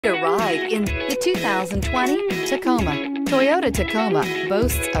Ride in the 2020 Tacoma. Toyota Tacoma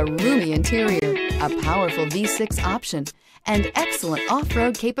boasts a roomy interior, a powerful V6 option, and excellent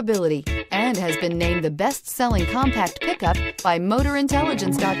off-road capability, and has been named the best-selling compact pickup by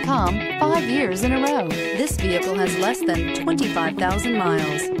MotorIntelligence.com 5 years in a row. This vehicle has less than 25,000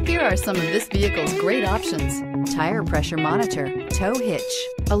 miles. Here are some of this vehicle's great options: tire pressure monitor, tow hitch,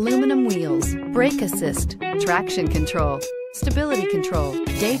 aluminum wheels, brake assist, traction control, stability control,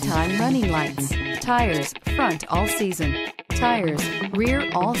 daytime running lights, tires front all season, tires rear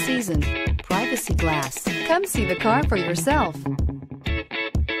all season, privacy glass. Come see the car for yourself.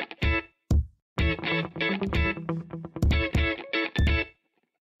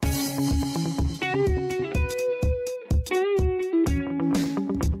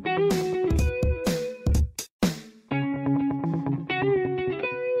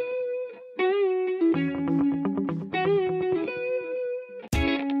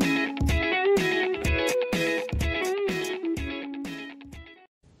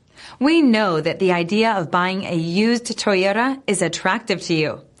 We know that the idea of buying a used Toyota is attractive to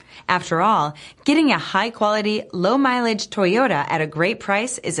you. After all, getting a high-quality, low-mileage Toyota at a great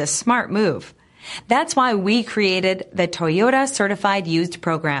price is a smart move. That's why we created the Toyota Certified Used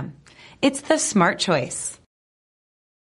Program. It's the smart choice.